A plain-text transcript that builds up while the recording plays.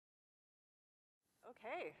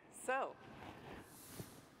Okay, so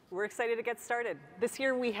we're excited to get started. This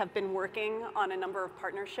year we have been working on a number of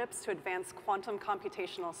partnerships to advance quantum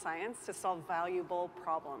computational science to solve valuable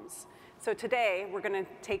problems. So today we're going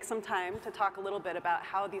to take some time to talk a little bit about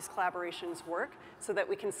how these collaborations work so that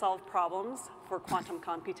we can solve problems for quantum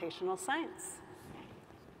computational science.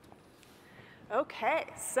 Okay,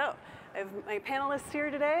 so I have my panelists here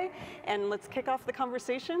today, and let's kick off the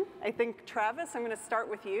conversation. I think, Travis, I'm going to start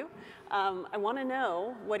with you. I want to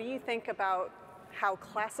know, what do you think about how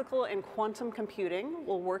classical and quantum computing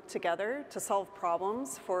will work together to solve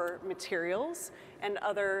problems for materials and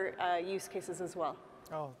other use cases as well?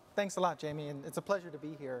 Oh, thanks a lot, Jamie, and it's a pleasure to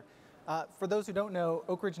be here. For those who don't know,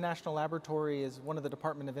 Oak Ridge National Laboratory is one of the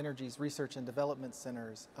Department of Energy's research and development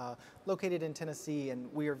centers located in Tennessee,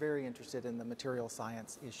 and we are very interested in the material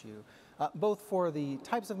science issue, both for the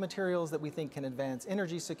types of materials that we think can advance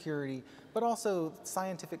energy security, but also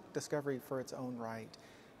scientific discovery for its own right.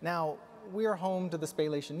 Now, we are home to the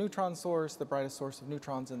spallation neutron source, the brightest source of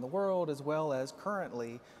neutrons in the world, as well as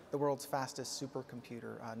currently the world's fastest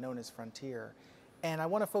supercomputer, known as Frontier. And I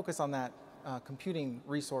want to focus on that computing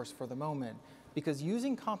resource for the moment, because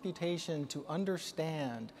using computation to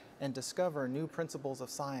understand and discover new principles of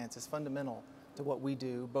science is fundamental to what we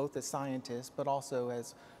do, both as scientists, but also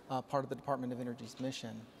as part of the Department of Energy's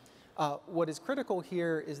mission. What is critical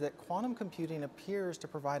here is that quantum computing appears to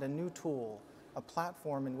provide a new tool, a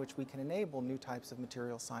platform in which we can enable new types of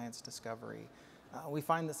material science discovery. We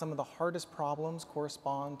find that some of the hardest problems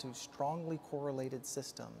correspond to strongly correlated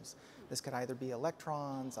systems. This could either be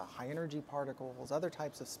electrons, high energy particles, other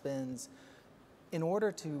types of spins. In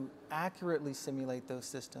order to accurately simulate those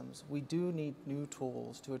systems, we do need new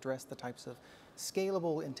tools to address the types of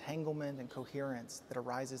scalable entanglement and coherence that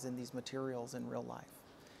arises in these materials in real life.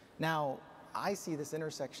 Now, I see this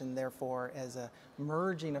intersection, therefore, as a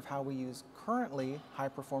merging of how we use currently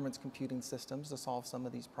high-performance computing systems to solve some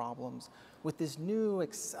of these problems with this new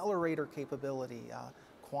accelerator capability,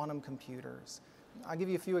 quantum computers. I'll give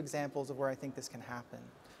you a few examples of where I think this can happen.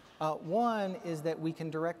 One is that we can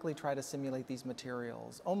directly try to simulate these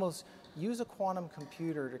materials, almost use a quantum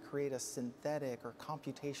computer to create a synthetic or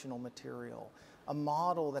computational material, a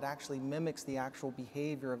model that actually mimics the actual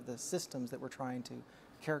behavior of the systems that we're trying to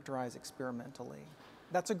characterize experimentally.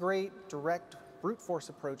 That's a great direct brute force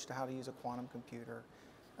approach to how to use a quantum computer.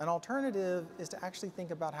 An alternative is to actually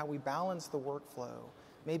think about how we balance the workflow,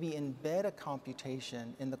 maybe embed a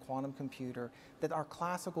computation in the quantum computer that our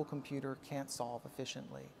classical computer can't solve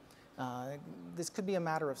efficiently. This could be a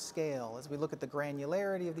matter of scale. As we look at the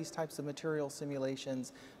granularity of these types of material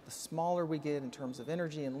simulations, the smaller we get in terms of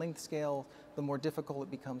energy and length scale, the more difficult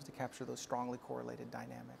it becomes to capture those strongly correlated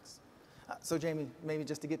dynamics. So Jamie, maybe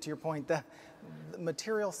just to get to your point, the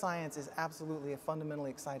material science is absolutely a fundamentally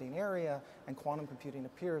exciting area, and quantum computing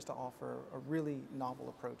appears to offer a really novel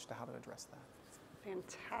approach to how to address that.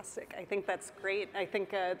 Fantastic. I think that's great. I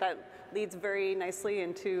think that leads very nicely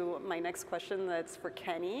into my next question that's for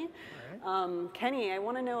Kennie. Right. Kennie, I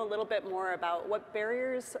want to know a little bit more about what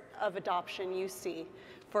barriers of adoption you see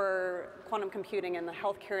for quantum computing in the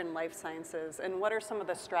healthcare and life sciences, and what are some of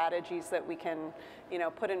the strategies that we can,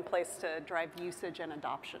 put in place to drive usage and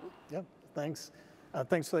adoption? Yep, thanks.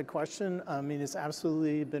 Thanks for the question. I mean, it's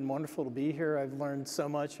absolutely been wonderful to be here. I've learned so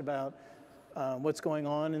much about what's going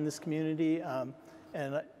on in this community,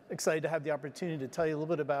 and excited to have the opportunity to tell you a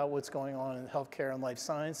little bit about what's going on in healthcare and life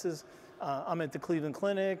sciences. I'm at the Cleveland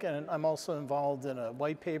Clinic, and I'm also involved in a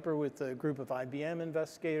white paper with a group of IBM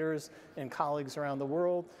investigators and colleagues around the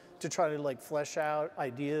world to try to flesh out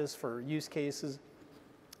ideas for use cases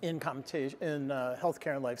in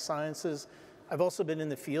healthcare and life sciences. I've also been in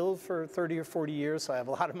the field for 30 or 40 years, so I have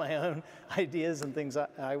a lot of my own ideas and things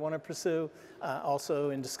I want to pursue.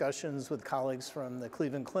 Also in discussions with colleagues from the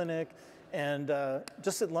Cleveland Clinic. And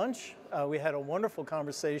just at lunch, we had a wonderful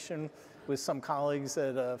conversation with some colleagues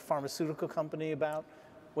at a pharmaceutical company about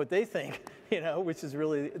what they think, which is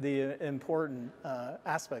really the important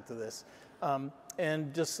aspect of this.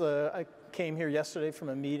 And just I came here yesterday from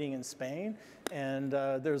a meeting in Spain, and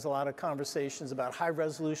there's a lot of conversations about high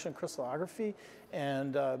resolution crystallography,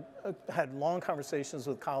 and had long conversations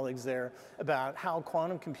with colleagues there about how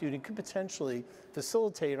quantum computing could potentially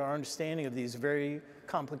facilitate our understanding of these very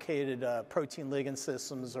complicated protein ligand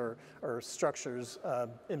systems or structures,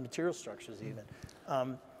 in material structures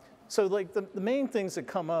even. So the main things that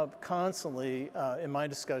come up constantly in my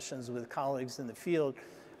discussions with colleagues in the field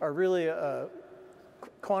are really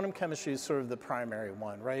quantum chemistry is sort of the primary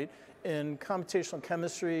one, right? In computational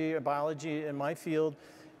chemistry or biology in my field,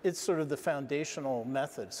 it's sort of the foundational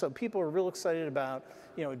method. So people are real excited about,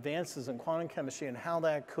 you know, advances in quantum chemistry and how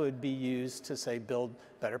that could be used to, say, build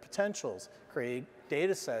better potentials, create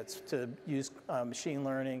data sets to use machine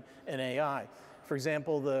learning and AI. For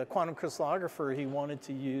example, the quantum crystallographer, he wanted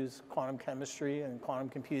to use quantum chemistry and quantum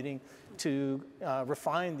computing to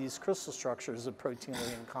refine these crystal structures of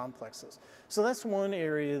protein-ligand complexes. So that's one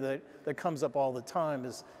area that comes up all the time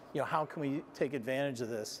is, you know, how can we take advantage of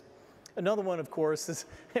this? Another one, of course, is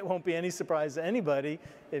it won't be any surprise to anybody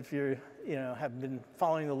if you have been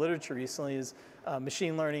following the literature recently, is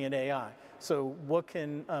machine learning and AI. So what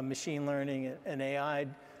can machine learning and AI,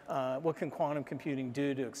 what can quantum computing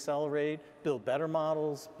do to accelerate, build better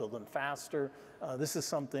models, build them faster? This is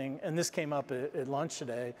something, and this came up at lunch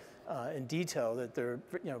today in detail, that they're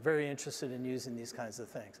very interested in using these kinds of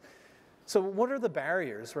things. So what are the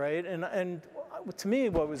barriers, right? And to me,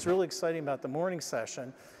 what was really exciting about the morning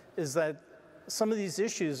session is that some of these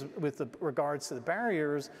issues with regards to the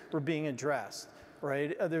barriers were being addressed,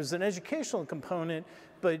 right? There's an educational component,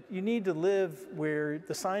 but you need to live where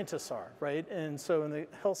the scientists are, right? And so in the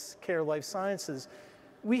healthcare life sciences,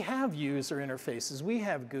 we have user interfaces, we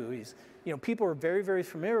have GUIs. You know, people are very, very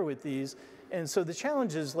familiar with these. And so the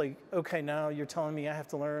challenge is like, okay, now you're telling me I have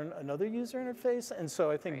to learn another user interface? And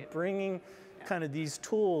so I think bringing kind of these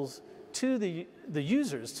tools to the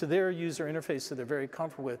users, to their user interface that they're very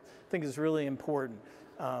comfortable with, I think is really important.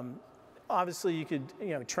 Obviously, you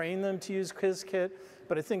could train them to use QuizKit,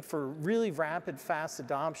 but I think for really rapid, fast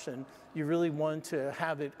adoption, you really want to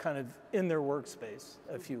have it kind of in their workspace,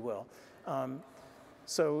 if you will.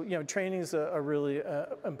 So training is a really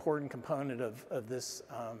important component of this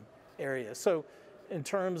area. So in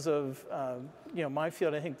terms of my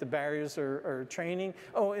field, I think the barriers are training.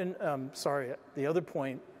 Oh, and sorry, the other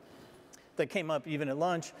point that came up even at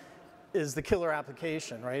lunch is the killer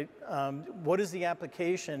application, right? What is the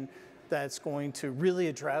application that's going to really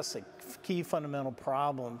address a key fundamental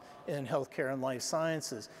problem in healthcare and life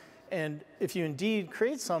sciences? And if you indeed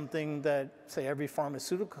create something that, say, every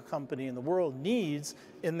pharmaceutical company in the world needs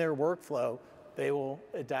in their workflow, they will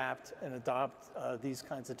adapt and adopt these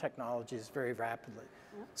kinds of technologies very rapidly.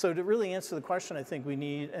 Yep. So to really answer the question, I think we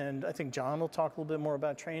need, and I think John will talk a little bit more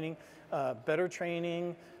about training, better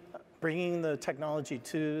training, bringing the technology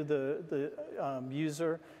to the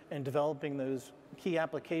user and developing those key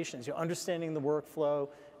applications, understanding the workflow,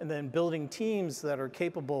 and then building teams that are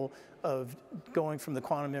capable of going from the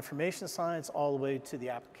quantum information science all the way to the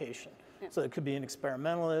application. Yeah. So it could be an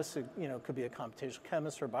experimentalist, it could be a computational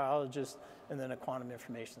chemist or biologist, and then a quantum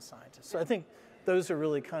information scientist. So I think those are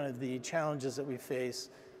really kind of the challenges that we face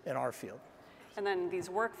in our field. And then these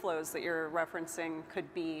workflows that you're referencing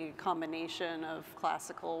could be a combination of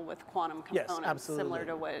classical with quantum components, yes, absolutely. Similar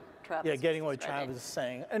to what Travis was getting what describing. Travis is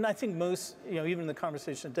saying. And I think most, even in the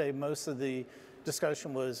conversation today, most of the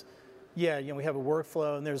discussion was, we have a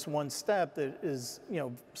workflow and there's one step that is,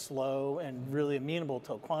 slow and really amenable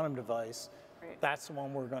to a quantum device. Right. That's the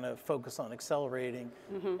one we're going to focus on accelerating.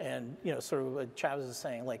 Mm-hmm. And, sort of what Travis is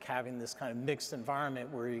saying, like having this kind of mixed environment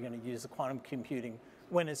where you're going to use the quantum computing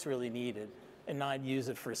when it's really needed, and not use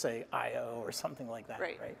it for, say, I/O or something like that.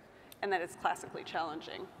 Right. And that it's classically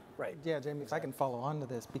challenging. Right. Yeah, Jamie, if I can follow on to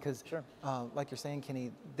this, because sure. Like you're saying,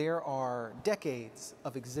 Kenny, there are decades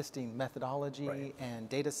of existing methodology and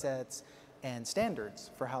data sets and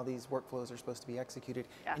standards for how these workflows are supposed to be executed.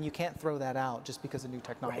 Yeah. And you can't throw that out just because a new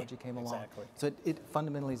technology came along. Exactly. So it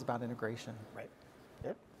fundamentally is about integration. Right.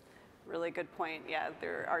 Yep. Really good point. Yeah,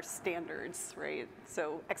 there are standards, right?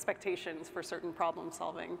 So expectations for certain problem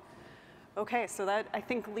solving. Okay, so that I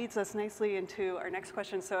think leads us nicely into our next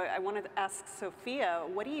question. So I wanted to ask Sofia,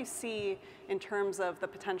 what do you see in terms of the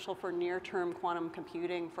potential for near-term quantum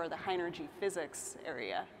computing for the high energy physics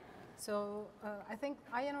area? So I think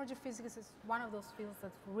high energy physics is one of those fields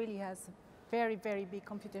that really has very, very big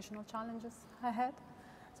computational challenges ahead.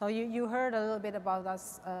 So you heard a little bit about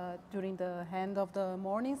us during the end of the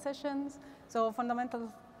morning sessions. So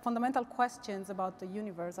fundamental questions about the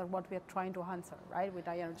universe are what we are trying to answer, right, with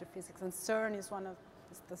high energy physics. And CERN is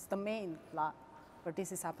that's the main lab where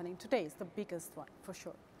this is happening today. It's the biggest one, for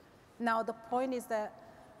sure. Now, the point is that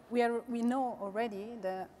we know already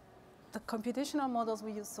that the computational models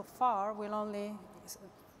we use so far will only,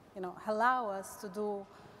 allow us to do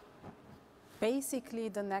basically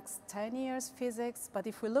the next 10 years physics. But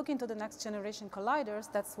if we look into the next generation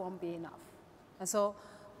colliders, that won't be enough. And so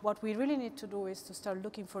what we really need to do is to start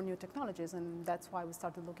looking for new technologies, and that's why we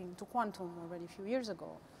started looking into quantum already a few years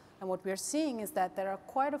ago. And what we're seeing is that there are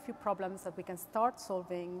quite a few problems that we can start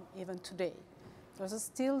solving even today. There's a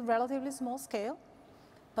still relatively small scale,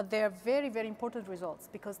 But they are very, very important results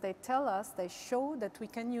because they tell us, they show that we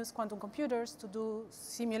can use quantum computers to do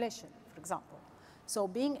simulation, for example. So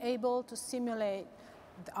being able to simulate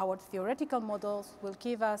our theoretical models will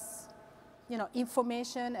give us,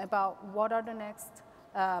 information about what are the next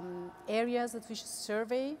areas that we should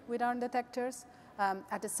survey with our detectors.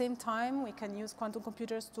 At the same time, we can use quantum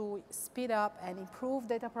computers to speed up and improve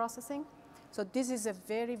data processing. So this is a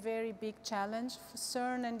very, very big challenge for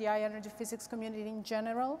CERN and the high energy physics community in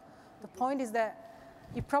general. The point is that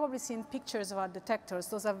you've probably seen pictures of our detectors.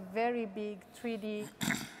 Those are very big 3D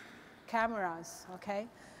cameras, okay?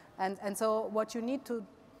 And so what you need to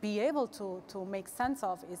be able to make sense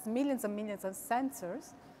of is millions and millions of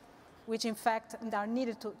sensors, which in fact are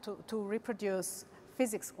needed to reproduce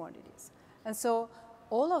physics quantities. And so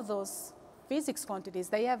all of those physics quantities,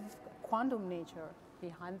 they have quantum nature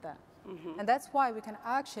behind them. Mm-hmm. And that's why we can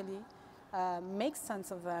actually make sense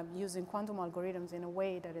of them using quantum algorithms in a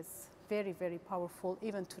way that is very, very powerful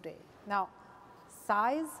even today. Now,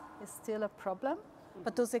 size is still a problem,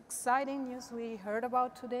 but those exciting news we heard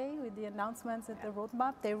about today with the announcements at the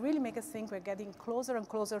roadmap, they really make us think we're getting closer and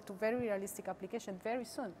closer to very realistic application very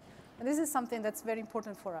soon. And this is something that's very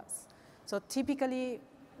important for us. So typically,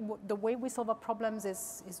 the way we solve our problems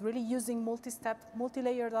is really using multi-step,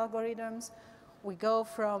 multi-layered algorithms. We go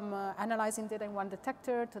from analyzing data in one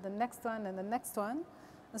detector to the next one and the next one.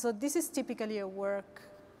 And so this is typically a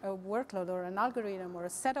workload or an algorithm or a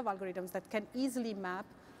set of algorithms that can easily map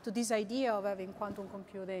to this idea of having quantum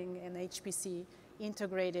computing and HPC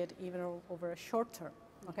integrated even over a short term.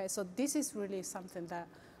 Okay, so this is really something that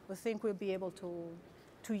we think we'll be able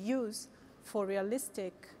to use for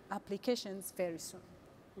realistic applications very soon.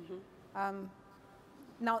 Mm-hmm.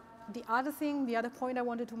 Now, the other point I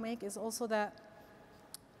wanted to make is also that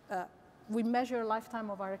we measure lifetime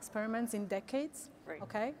of our experiments in decades. Right.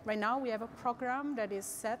 Okay. Right now, we have a program that is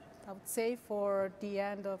set, I would say, for the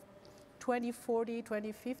end of 2040,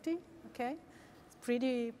 2050. Okay, it's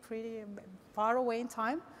pretty far away in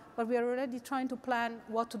time, but we are already trying to plan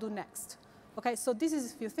what to do next. Okay, so this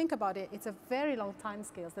is, if you think about it, it's a very long time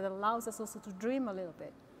scale that allows us also to dream a little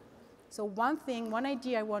bit. So one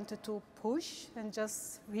idea I wanted to push, and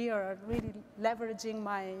just here really leveraging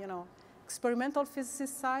my experimental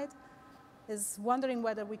physicist side, is wondering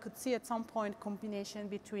whether we could see at some point combination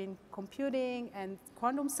between computing and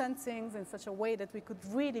quantum sensing in such a way that we could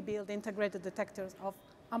really build integrated detectors of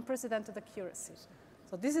unprecedented accuracy.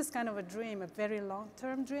 So this is kind of a dream, a very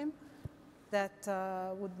long-term dream that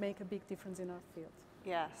would make a big difference in our field.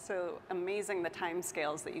 Yeah, so amazing the time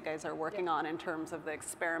scales that you guys are working on in terms of the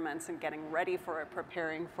experiments and getting ready for it,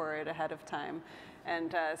 preparing for it ahead of time.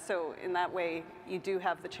 And so in that way, you do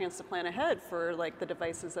have the chance to plan ahead for like the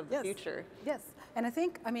devices of the future. Yes, and I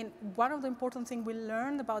think, one of the important things we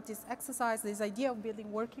learned about this exercise, this idea of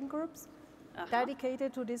building working groups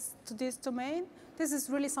dedicated to this domain, this is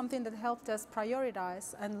really something that helped us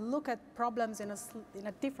prioritize and look at problems in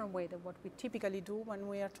a different way than what we typically do when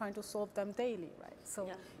we are trying to solve them daily, right? So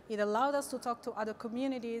it allowed us to talk to other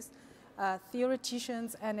communities,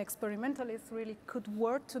 theoreticians and experimentalists really could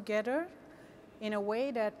work together in a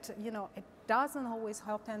way that, it doesn't always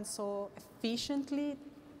happen so efficiently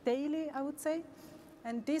daily, I would say.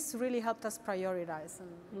 And this really helped us prioritize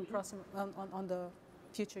on the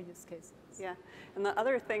future use cases. Yeah, and the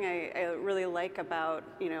other thing I really like about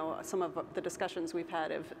some of the discussions we've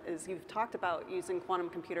had is you've talked about using quantum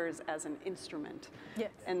computers as an instrument. Yes.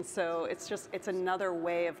 And so it's another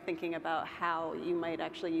way of thinking about how you might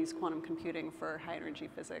actually use quantum computing for high energy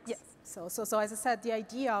physics. Yes. So as I said, the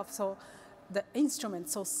idea of the instrument,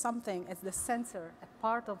 something as the sensor, a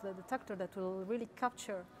part of the detector that will really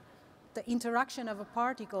capture the interaction of a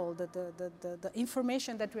particle, the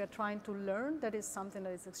information that we are trying to learn, that is something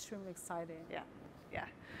that is extremely exciting. Yeah.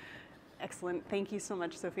 Excellent. Thank you so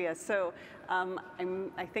much, Sofia. So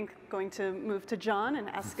I'm, I think, going to move to John and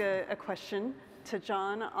ask a question to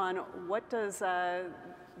John on what does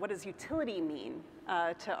utility mean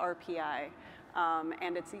to RPI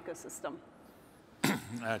and its ecosystem?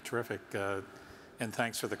 Terrific. And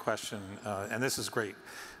thanks for the question. And this is great.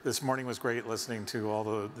 This morning was great listening to all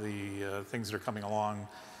the things that are coming along.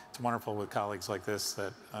 It's wonderful with colleagues like this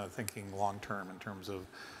that thinking long term in terms of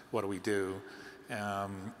what do we do.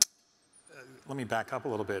 Let me back up a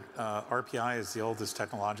little bit. RPI is the oldest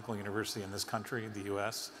technological university in this country, the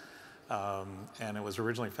US. And it was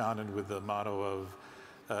originally founded with the motto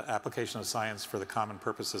of application of science for the common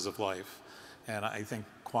purposes of life. And I think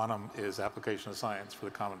quantum is application of science for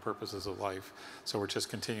the common purposes of life. So we're just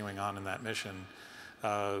continuing on in that mission.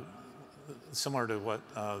 Similar to what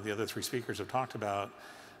the other three speakers have talked about,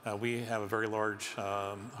 we have a very large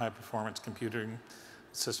high performance computing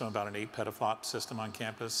system, about an 8 petaflop system on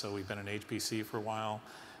campus. So we've been in HPC for a while.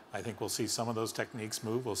 I think we'll see some of those techniques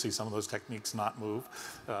move. We'll see some of those techniques not move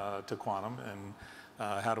to quantum. And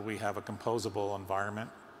how do we have a composable environment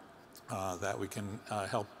that we can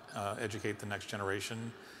help educate the next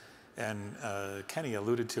generation? And Kennie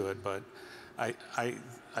alluded to it, but I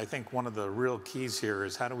think one of the real keys here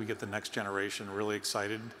is how do we get the next generation really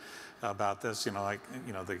excited about this? You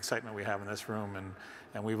know, the excitement we have in this room,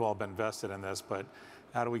 and we've all been vested in this, but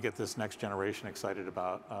how do we get this next generation excited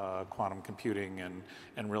about quantum computing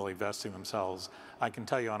and really vesting themselves? I can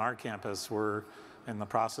tell you on our campus, we're in the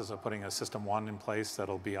process of putting a System 1 in place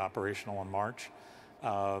that'll be operational in March.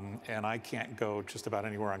 And I can't go just about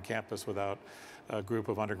anywhere on campus without a group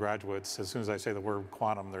of undergraduates. As soon as I say the word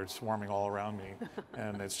quantum, they're swarming all around me.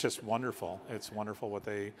 And it's just wonderful. It's wonderful what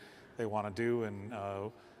they want to do and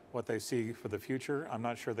what they see for the future. I'm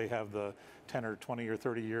not sure they have the 10 or 20 or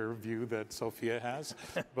 30 year view that Sofia has,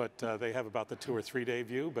 but they have about the 2 or 3 day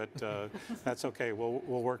view, but that's okay. We'll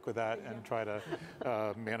work with that and try to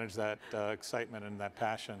manage that excitement and that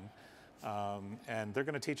passion. And they're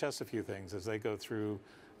going to teach us a few things as they go through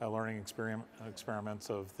learning experiments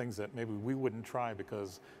of things that maybe we wouldn't try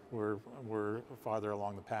because we're farther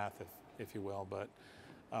along the path, if you will. But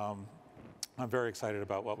I'm very excited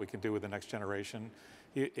about what we can do with the next generation.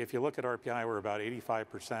 If you look at RPI, we're about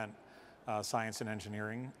 85% science and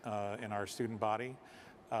engineering in our student body,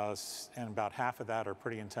 and about half of that are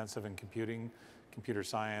pretty intensive in computing, computer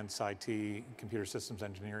science, IT, computer systems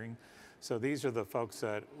engineering. So these are the folks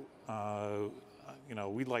that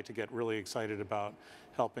we'd like to get really excited about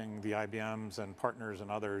helping the IBMs and partners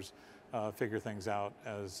and others figure things out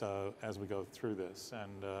as we go through this.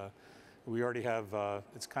 And we already have,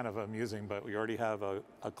 it's kind of amusing, but we already have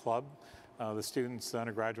a club. The students, the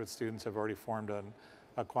undergraduate students, have already formed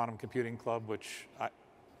a quantum computing club, which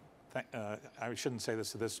I shouldn't say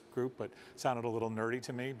this to this group, but sounded a little nerdy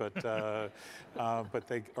to me. But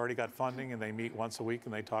they already got funding, and they meet once a week,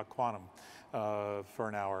 and they talk quantum for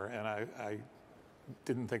an hour. And I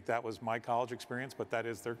didn't think that was my college experience, but that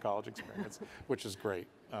is their college experience, which is great.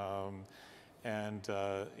 Yeah,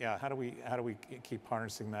 how do we keep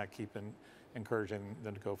harnessing that, keep encouraging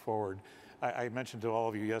them to go forward? I mentioned to all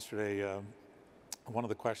of you yesterday, one of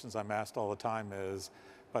the questions I'm asked all the time is,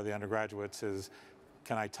 by the undergraduates is,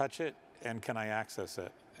 can I touch it and can I access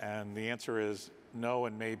it? And the answer is no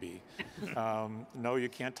and maybe. No, you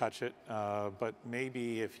can't touch it, but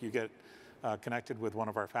maybe if you get connected with one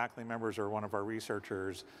of our faculty members or one of our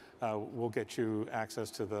researchers, we'll get you access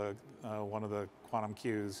to one of the quantum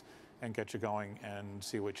queues and get you going and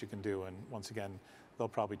see what you can do. And once again, they'll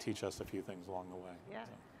probably teach us a few things along the way. Yeah. So.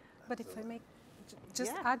 But if I may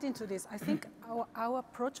just add into this, I think how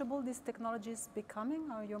approachable this technology is becoming,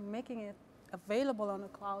 how you're making it available on the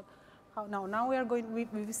cloud. Now we are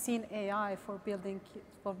we've seen AI for building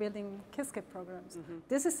Qiskit programs. Mm-hmm.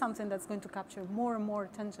 This is something that's going to capture more and more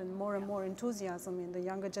attention, more and more enthusiasm in the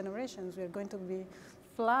younger generations. We are going to be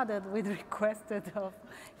flooded with requests of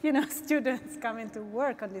students coming to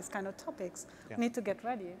work on these kind of topics. Yeah. We need to get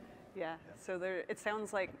ready. Yeah, so it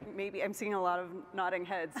sounds like maybe I'm seeing a lot of nodding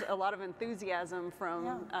heads, a lot of enthusiasm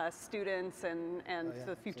from students and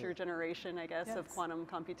the future generation, I guess, of quantum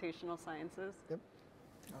computational sciences. Yep.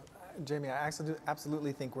 Jamie, I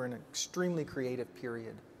absolutely think we're in an extremely creative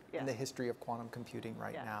period in the history of quantum computing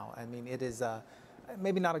right now. I mean, it is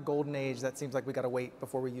maybe not a golden age. That seems like we got to wait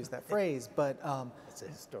before we use that phrase, but it's a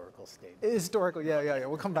historical statement. Historical, yeah.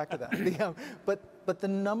 We'll come back to that. But the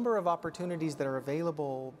number of opportunities that are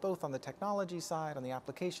available, both on the technology side, on the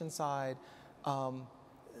application side,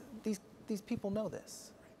 these people know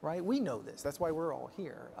this, right? We know this. That's why we're all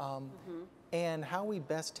here. And how we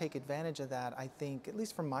best take advantage of that, I think, at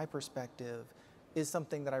least from my perspective, is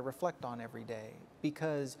something that I reflect on every day,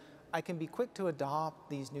 because I can be quick to adopt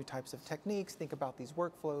these new types of techniques, think about these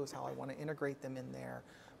workflows, how I want to integrate them in there.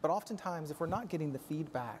 But oftentimes, if we're not getting the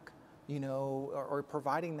feedback, or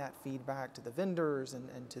providing that feedback to the vendors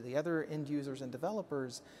and to the other end users and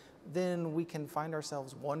developers, then we can find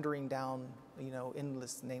ourselves wandering down,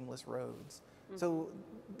 endless, nameless roads. Mm-hmm. So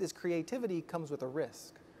this creativity comes with a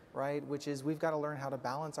risk, right? Which is we've got to learn how to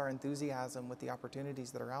balance our enthusiasm with the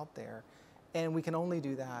opportunities that are out there. And we can only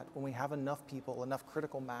do that when we have enough people, enough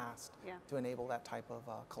critical mass to enable that type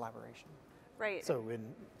of collaboration. Right. So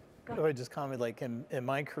I would just comment, like in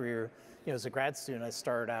my career, as a grad student, I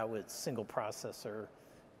started out with single processor,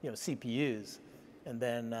 CPUs. And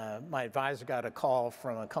then my advisor got a call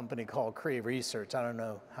from a company called Cray Research. I don't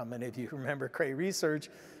know how many of you remember Cray Research,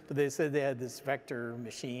 but they said they had this vector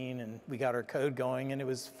machine, and we got our code going, and it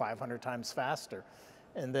was 500 times faster.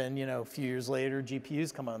 And then, a few years later,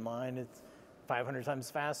 GPUs come online. It's 500 times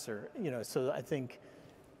faster. So I think,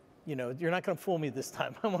 you're not going to fool me this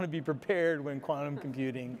time. I want to be prepared when quantum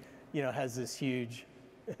computing, has this huge,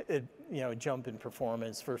 jump in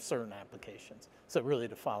performance for certain applications. So really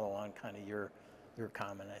to follow on kind of your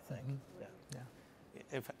comment, I think.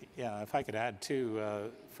 If I could add too,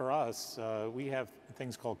 for us, we have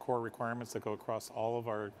things called core requirements that go across all of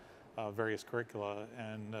our various curricula,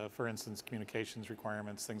 and for instance, communications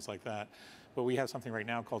requirements, things like that. But we have something right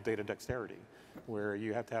now called data dexterity, where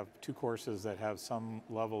you have to have 2 courses that have some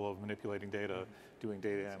level of manipulating data, doing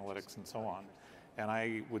data analytics, and so on. And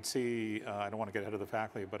I would see, I don't want to get ahead of the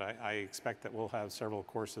faculty, but I expect that we'll have several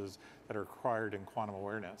courses that are required in quantum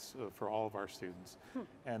awareness for all of our students.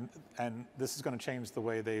 And this is going to change the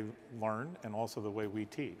way they learn and also the way we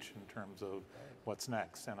teach in terms of what's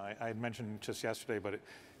next. And I had mentioned just yesterday, but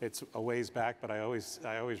it's a ways back, but I always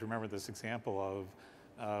remember this example of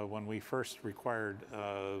when we first required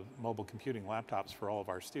mobile computing laptops for all of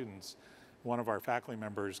our students. One of our faculty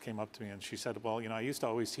members came up to me and she said, well, I used to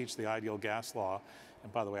always teach the ideal gas law.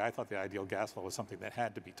 And by the way, I thought the ideal gas law was something that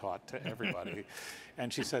had to be taught to everybody.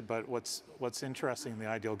 And she said, but what's interesting in the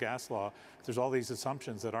ideal gas law, there's all these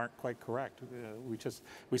assumptions that aren't quite correct.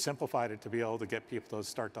 We simplified it to be able to get people to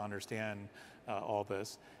start to understand all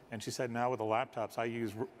this. And she said, now with the laptops, I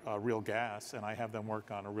use real gas and I have them work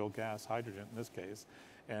on a real gas, hydrogen in this case.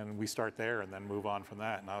 And we start there and then move on from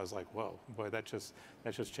that. And I was like, whoa, boy, that just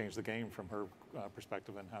changed the game from her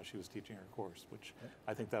perspective and how she was teaching her course, which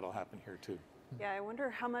I think that'll happen here too. Yeah, I wonder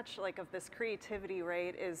how much of this creativity,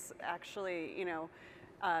 right, is actually,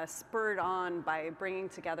 spurred on by bringing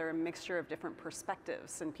together a mixture of different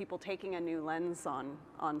perspectives and people taking a new lens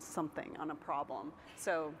on something, on a problem.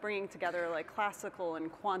 So bringing together classical and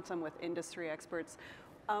quantum with industry experts.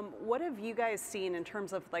 What have you guys seen in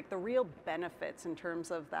terms of the real benefits in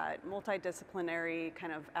terms of that multidisciplinary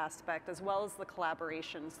kind of aspect, as well as the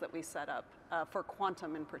collaborations that we set up for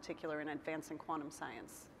quantum in particular and advancing quantum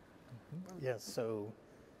science? Yes, so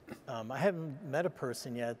I haven't met a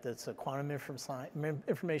person yet that's a quantum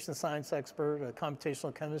information science expert, a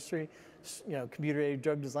computational chemistry, computer-aided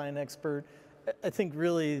drug design expert. I think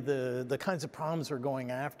really the kinds of problems we're going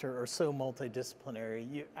after are so multidisciplinary,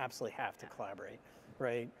 you absolutely have to collaborate.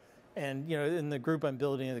 Right, and in the group I'm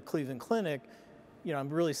building at the Cleveland Clinic, I'm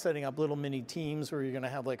really setting up little mini teams where you're going to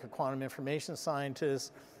have a quantum information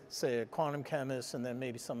scientist, say a quantum chemist, and then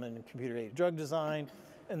maybe someone in computer-aided drug design,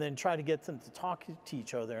 and then try to get them to talk to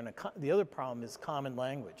each other. And the other problem is common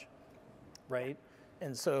language, right?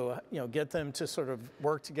 And so get them to sort of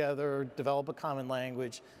work together, develop a common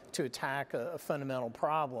language to attack a fundamental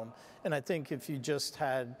problem. And I think if you just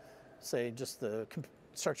had, say, just the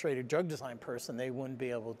structure-aided drug design person, they wouldn't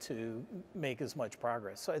be able to make as much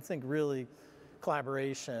progress. So I think really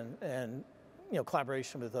collaboration and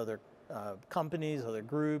collaboration with other companies, other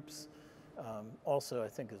groups, also I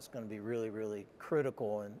think is going to be really, really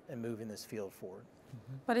critical in moving this field forward.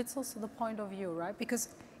 But it's also the point of view, right? Because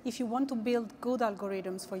if you want to build good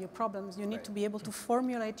algorithms for your problems, you need to be able to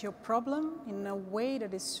formulate your problem in a way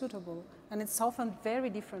that is suitable. And it's often very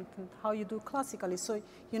different from how you do classically. So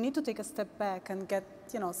you need to take a step back and get,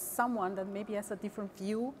 someone that maybe has a different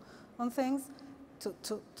view on things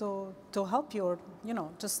to help your,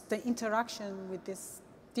 just the interaction with this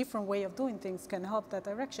different way of doing things can help that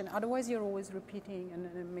direction. Otherwise, you're always repeating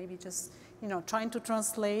and maybe just, trying to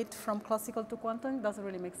translate from classical to quantum doesn't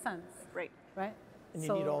really make sense. Right. Right? And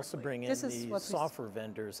you need to also bring in the software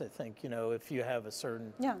vendors, I think, if you have a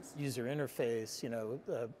certain user interface,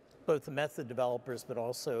 both the method developers, but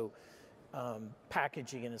also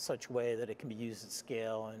packaging in such a way that it can be used at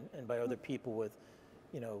scale and by other people with,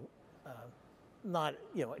 not,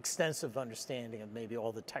 extensive understanding of maybe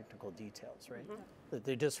all the technical details, right? That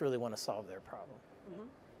they just really want to solve their problem,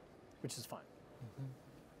 which is fine.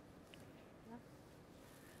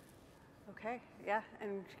 Okay, yeah,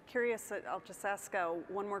 and curious, I'll just ask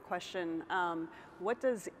one more question. What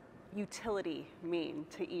does utility mean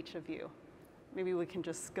to each of you? Maybe we can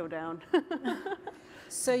just go down.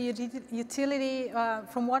 So utility,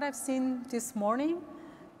 from what I've seen this morning,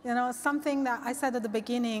 something that I said at the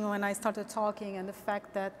beginning when I started talking, and the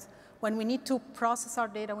fact that when we need to process our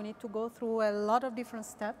data, we need to go through a lot of different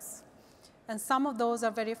steps. And some of those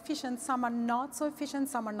are very efficient, some are not so efficient,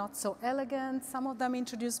 some are not so elegant, some of them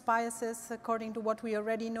introduce biases according to what we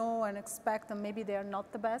already know and expect, and maybe they are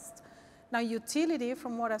not the best. Now, utility,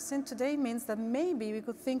 from what I've seen today, means that maybe we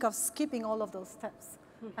could think of skipping all of those steps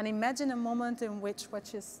and imagine a moment in which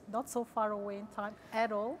is not so far away in time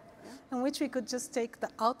at all, in which we could just take the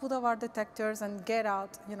output of our detectors and get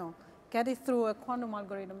out, get it through a quantum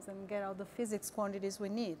algorithms and get out the physics quantities we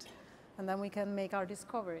need. and then we can make our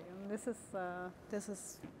discovery. And this is a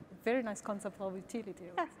very nice concept of utility.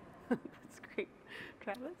 Yes. That's great.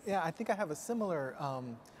 Travis? Yeah, I think I have a similar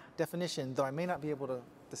definition, though I may not be able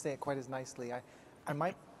to say it quite as nicely. I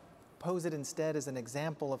might pose it instead as an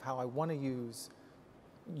example of how I want to use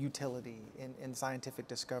utility in scientific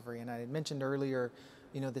discovery. And I had mentioned earlier,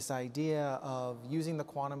 this idea of using the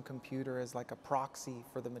quantum computer as like a proxy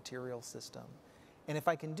for the material system. And if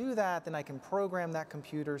I can do that, then I can program that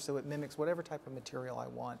computer so it mimics whatever type of material I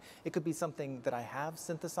want. It could be something that I have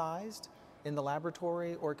synthesized in the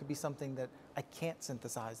laboratory, or it could be something that I can't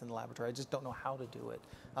synthesize in the laboratory. I just don't know how to do it.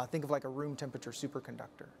 Think of like a room temperature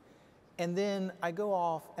superconductor. And then I go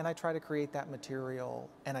off and I try to create that material,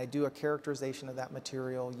 and I do a characterization of that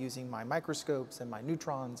material using my microscopes and my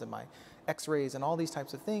neutrons and my X-rays and all these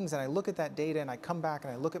types of things. And I look at that data and I come back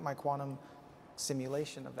and I look at my quantum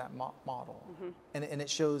simulation of that model. And it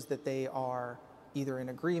shows that they are either in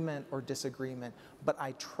agreement or disagreement. But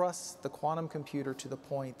I trust the quantum computer to the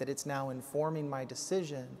point that it's now informing my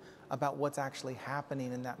decision about what's actually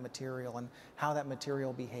happening in that material and how that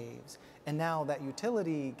material behaves. And now that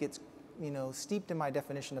utility gets steeped in my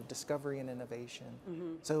definition of discovery and innovation.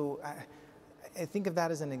 So I think of that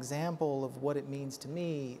as an example of what it means to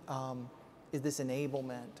me, is this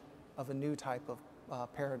enablement of a new type of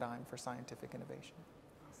paradigm for scientific innovation.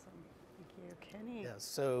 Awesome. Thank you. Kennie? Yeah,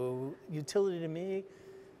 so utility to me,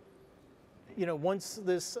 once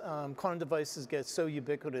this quantum devices get so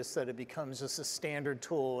ubiquitous that it becomes just a standard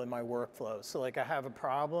tool in my workflow. So like I have a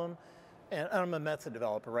problem, and I'm a method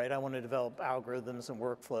developer, right? I want to develop algorithms and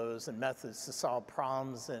workflows and methods to solve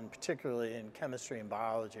problems, and particularly in chemistry and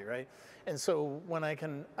biology, right? And so when I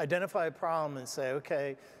can identify a problem and say,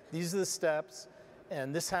 okay, these are the steps,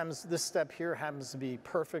 and this step here happens to be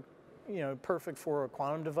perfect, perfect for a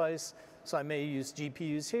quantum device. So I may use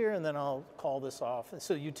GPUs here, and then I'll call this off. And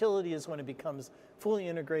so utility is when it becomes fully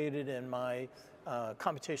integrated in my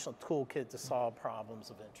computational toolkit to solve problems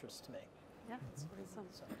of interest to me. Yeah, that's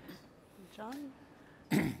awesome. John?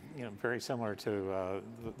 Very similar to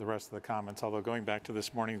the rest of the comments, although going back to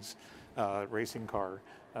this morning's racing car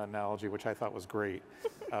analogy, which I thought was great.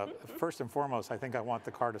 First and foremost, I think I want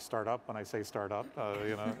the car to start up when I say start up,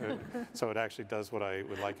 so it actually does what I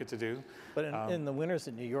would like it to do. But in the winters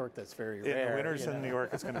in New York, that's very rare. In the winters in New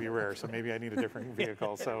York, it's going to be rare, so maybe I need a different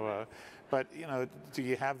vehicle. So, but do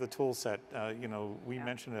you have the tool set? We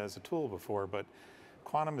mentioned it as a tool before, but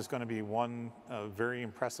quantum is going to be one very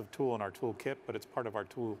impressive tool in our toolkit, but it's part of our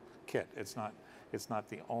toolkit. It's not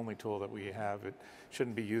the only tool that we have. It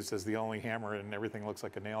shouldn't be used as the only hammer and everything looks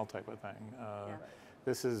like a nail type of thing.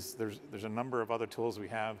 There's a number of other tools we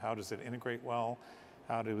have. How does it integrate well?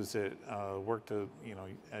 How does it work to,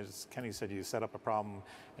 as Kennie said, you set up a problem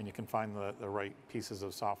and you can find the right pieces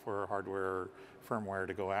of software, hardware, firmware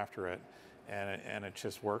to go after it. And it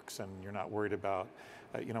just works, and you're not worried about,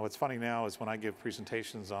 what's funny now is when I give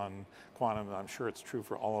presentations on quantum, I'm sure it's true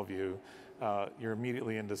for all of you, you're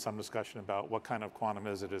immediately into some discussion about what kind of quantum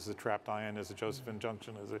is it? Is it trapped ion? Is it Josephson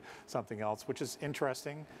junction? Is it something else? Which is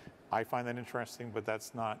interesting. I find that interesting, but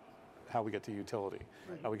that's not how we get to utility.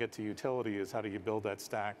 Right. How we get to utility is how do you build that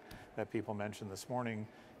stack that people mentioned this morning,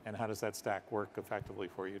 and how does that stack work effectively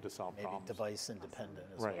for you to solve problems? Maybe device independent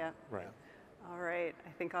as well. Yeah. Right. All right, I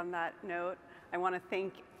think on that note, I want to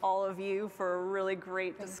thank all of you for a really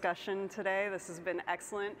great discussion today. This has been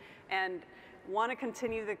excellent, and want to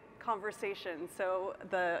continue the conversation. So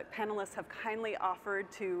the panelists have kindly offered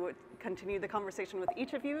to continue the conversation with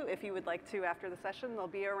each of you. If you would like to after the session, they'll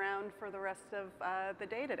be around for the rest of the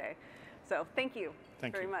day today. So thank you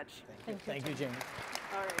very much. Thank you, Jamie.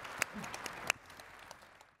 All right.